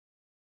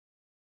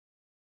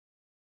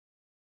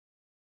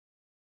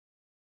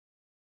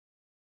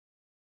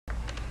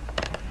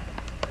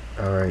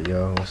Alright,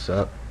 yo, what's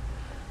up?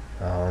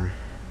 Um,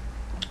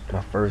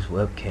 my first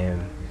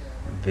webcam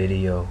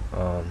video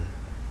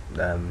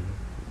that I'm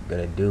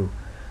gonna do.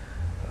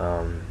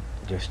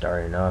 Just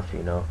starting off,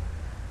 I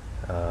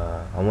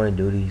want to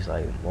do these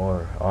like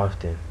more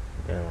often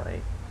and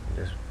like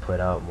just put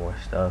out more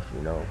stuff,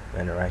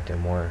 interacting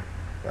more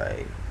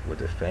like with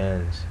the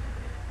fans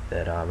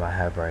that I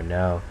have right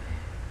now,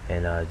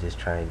 and just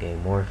trying to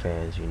gain more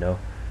fans.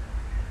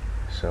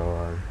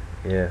 So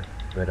yeah.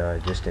 But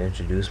just to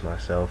introduce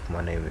myself,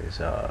 my name is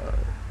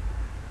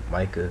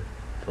Micah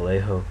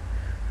Vallejo.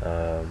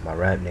 My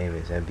rap name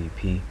is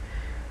M.V.P.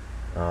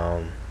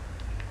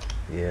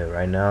 Yeah,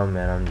 right now,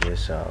 man, I'm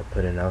just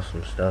putting out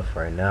some stuff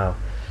right now.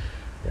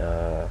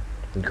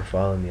 You can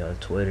follow me on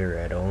Twitter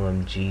at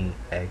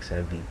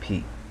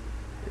OMGXMVP.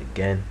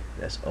 Again,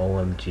 that's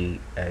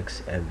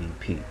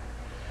OMGXMVP.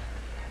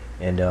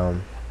 And yeah,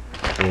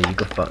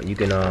 you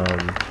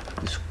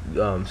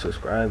can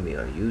subscribe me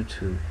on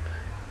YouTube.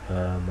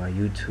 My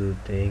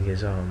YouTube thing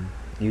is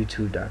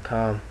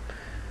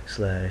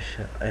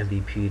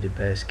youtube.com/MVP the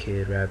best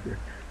kid rapper.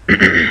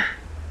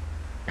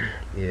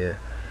 Yeah.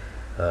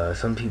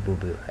 Some people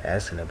be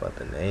asking about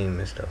the name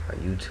and stuff, my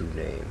YouTube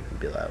name, and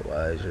be like,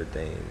 why is your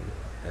thing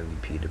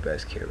MVP the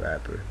best kid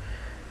rapper?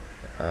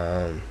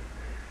 Well,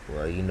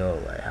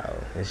 like how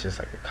it's just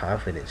like a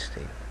confidence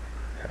thing.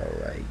 How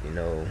like,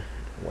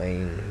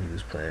 Wayne, he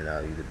was playing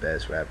out, he the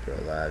best rapper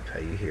alive. How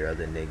you hear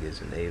other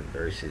niggas and they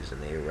verses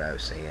and they rap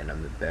saying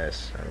I'm the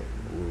best,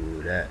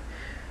 ooh that.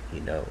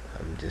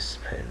 I'm just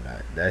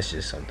that's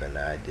just something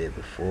that I did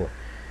before.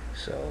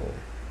 So,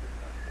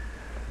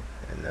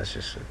 and that's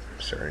just a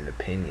certain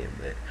opinion,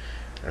 but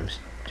I'm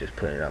just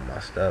putting out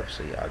my stuff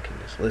so y'all can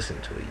just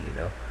listen to it.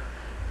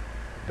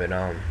 But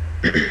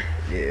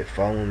yeah,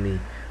 follow me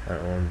on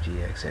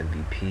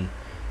OMGXMVP,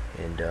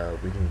 and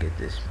we can get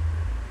this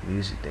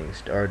music thing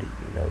started.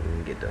 We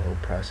can get the whole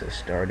process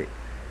started.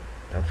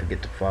 Don't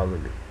forget to follow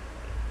me,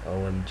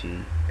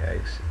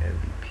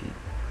 OMGXMVP.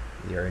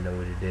 You already know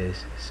what it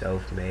is.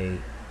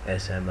 Self-made,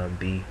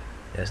 SMMB.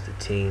 That's the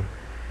team.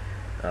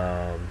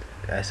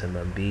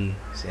 SMMB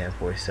stand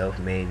for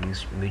self-made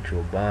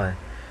mutual bond.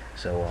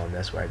 So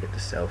that's where I get the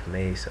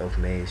self-made.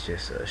 Self-made is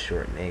just a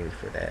short name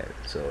for that.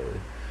 So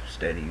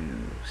instead of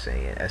you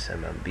saying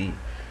SMMB, you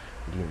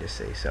can just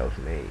say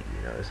self-made.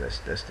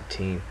 That's the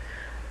team.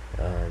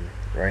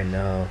 Right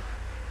now,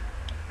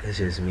 it's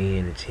just me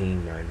and the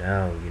team right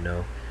now.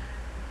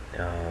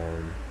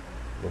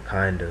 What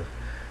kind of?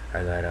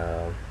 I got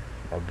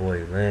my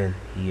boy Lynn.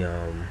 He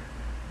in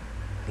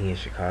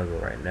Chicago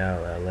right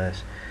now,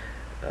 LS.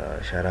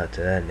 Shout out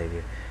to that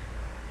nigga.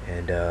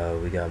 And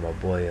we got my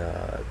boy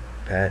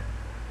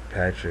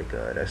Patrick.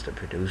 That's the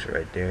producer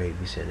right there. He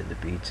be sending the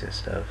beats and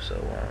stuff.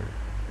 So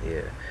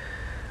yeah.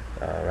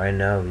 Right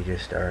now we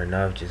just starting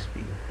off, just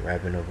be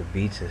rapping over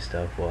beats and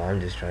stuff. Well,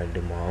 I'm just trying to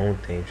do my own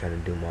thing, trying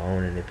to do my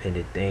own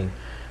independent thing.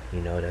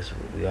 That's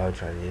what we all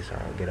trying to just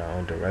get our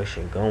own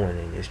direction going,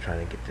 and just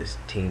trying to get this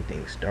team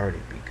thing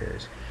started,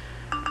 because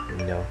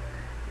it's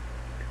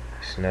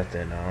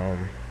nothing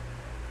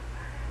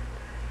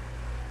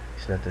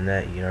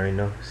that you already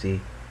know.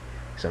 See,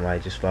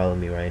 somebody just follow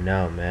me right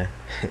now, man.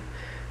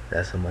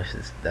 That's how much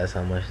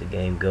the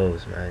game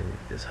goes, man.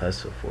 Just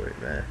hustle for it,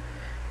 man.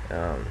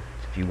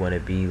 If you want to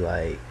be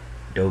like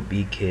Dope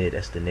B Kid,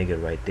 that's the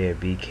nigga right there.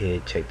 B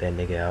Kid, check that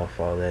nigga out,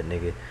 follow that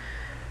nigga.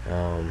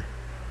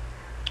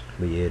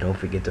 But yeah, don't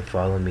forget to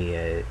follow me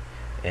at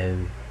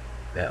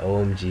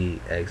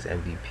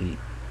OMGXMVP.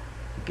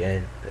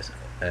 Again, that's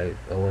at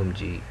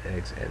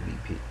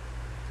OMGXMVP.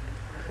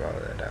 Follow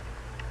that out.